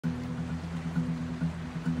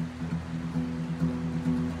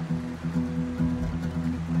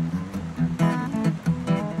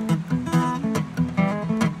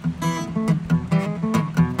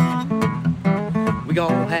We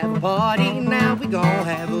gon' have a party now, we gon'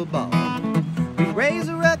 have a ball. We raise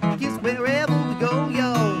a ruckus wherever we go,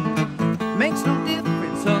 yo. Makes no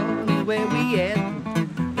difference, honey, where we at.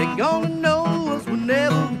 They gonna know us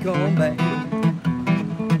whenever we come back.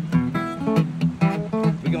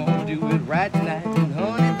 We gonna do it right tonight, and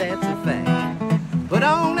honey, that's a fact. Put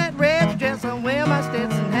on that red dress, I wear my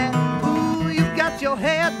Stetson hat. Ooh, you got your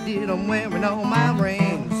hair did, I'm wearing all my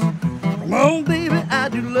rings. Come on, baby, I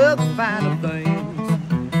do love the finer things.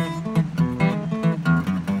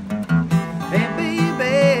 Hey,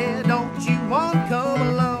 baby, don't you want to come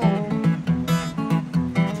along?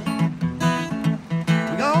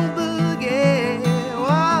 We gon' boogie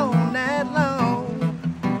all night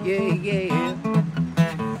long. Yeah, yeah.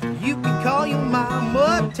 You can call your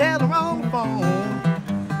mama, tell her on the phone.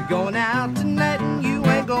 We're going out tonight and you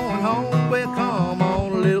ain't going home. Well, come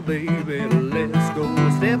on, little baby, let's go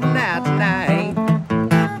stepping out tonight.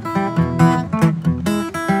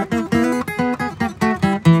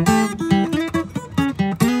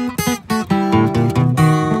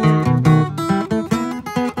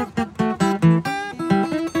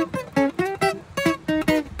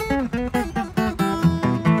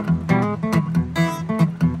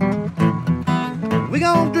 We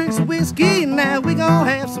gon' drink some whiskey now, we gon'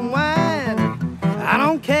 have some wine. I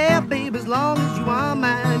don't care, baby, as long as you are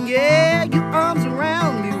mine. Yeah, your arms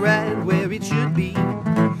around me right where it should be.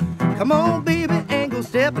 Come on, baby, and go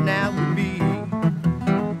stepping out with me.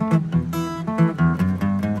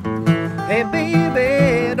 Hey,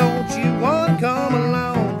 baby, don't you want to come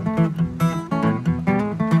along?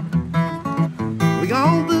 We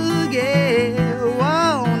gon' boogie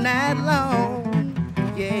all night long.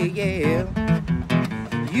 Yeah, yeah.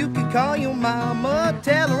 You can call your mama,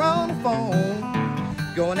 tell her on the phone.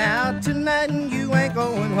 Going out tonight and you ain't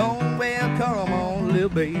going home. Well, come on, little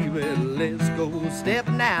baby, let's go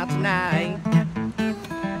stepping out tonight.